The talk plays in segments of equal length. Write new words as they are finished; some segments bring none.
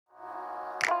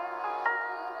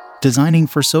Designing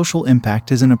for social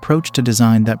impact is an approach to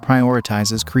design that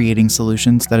prioritizes creating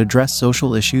solutions that address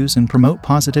social issues and promote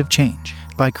positive change.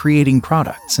 By creating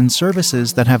products and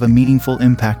services that have a meaningful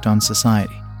impact on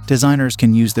society, designers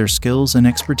can use their skills and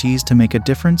expertise to make a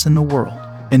difference in the world.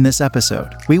 In this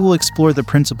episode, we will explore the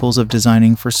principles of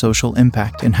designing for social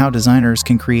impact and how designers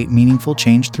can create meaningful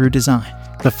change through design.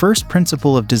 The first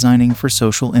principle of designing for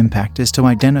social impact is to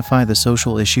identify the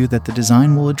social issue that the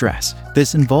design will address.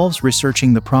 This involves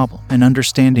researching the problem and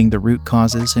understanding the root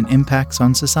causes and impacts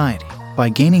on society. By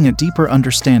gaining a deeper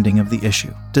understanding of the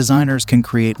issue, designers can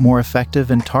create more effective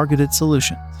and targeted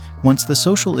solutions. Once the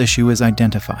social issue is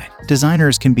identified,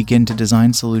 designers can begin to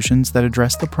design solutions that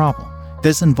address the problem.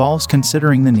 This involves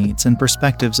considering the needs and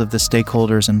perspectives of the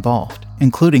stakeholders involved,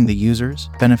 including the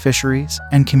users, beneficiaries,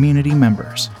 and community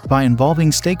members. By involving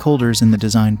stakeholders in the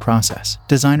design process,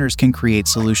 designers can create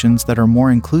solutions that are more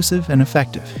inclusive and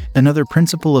effective. Another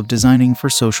principle of designing for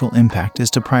social impact is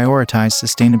to prioritize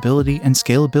sustainability and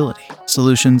scalability.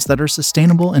 Solutions that are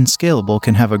sustainable and scalable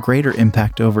can have a greater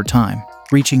impact over time,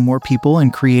 reaching more people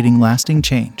and creating lasting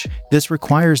change. This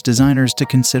requires designers to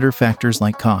consider factors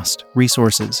like cost,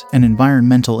 resources, and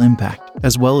environmental impact,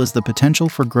 as well as the potential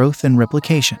for growth and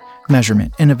replication.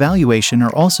 Measurement and evaluation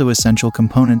are also essential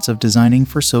components of designing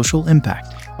for social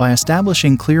impact. By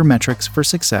establishing clear metrics for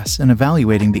success and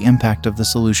evaluating the impact of the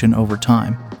solution over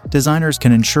time, designers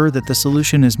can ensure that the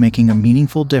solution is making a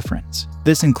meaningful difference.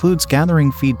 This includes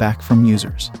gathering feedback from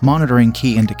users, monitoring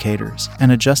key indicators,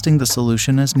 and adjusting the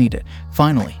solution as needed.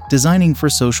 Finally, designing for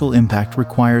social impact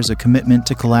requires a commitment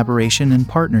to collaboration and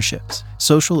partnerships.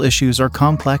 Social issues are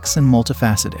complex and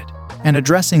multifaceted, and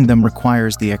addressing them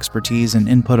requires the expertise and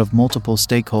input of multiple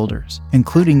stakeholders,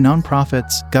 including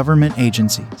nonprofits, government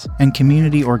agencies, and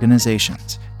community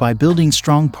organizations. By building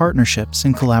strong partnerships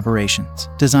and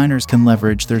collaborations, designers can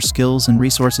leverage their skills and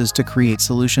resources to create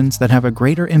solutions that have a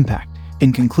greater impact.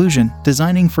 In conclusion,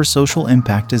 designing for social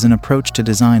impact is an approach to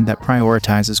design that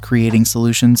prioritizes creating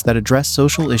solutions that address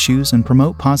social issues and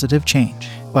promote positive change.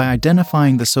 By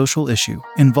identifying the social issue,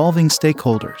 involving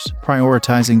stakeholders,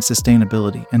 prioritizing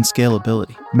sustainability and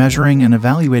scalability, measuring and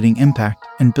evaluating impact,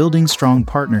 and building strong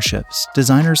partnerships,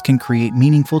 designers can create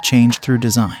meaningful change through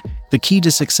design. The key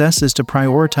to success is to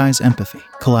prioritize empathy,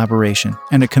 collaboration,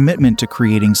 and a commitment to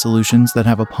creating solutions that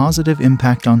have a positive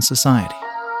impact on society.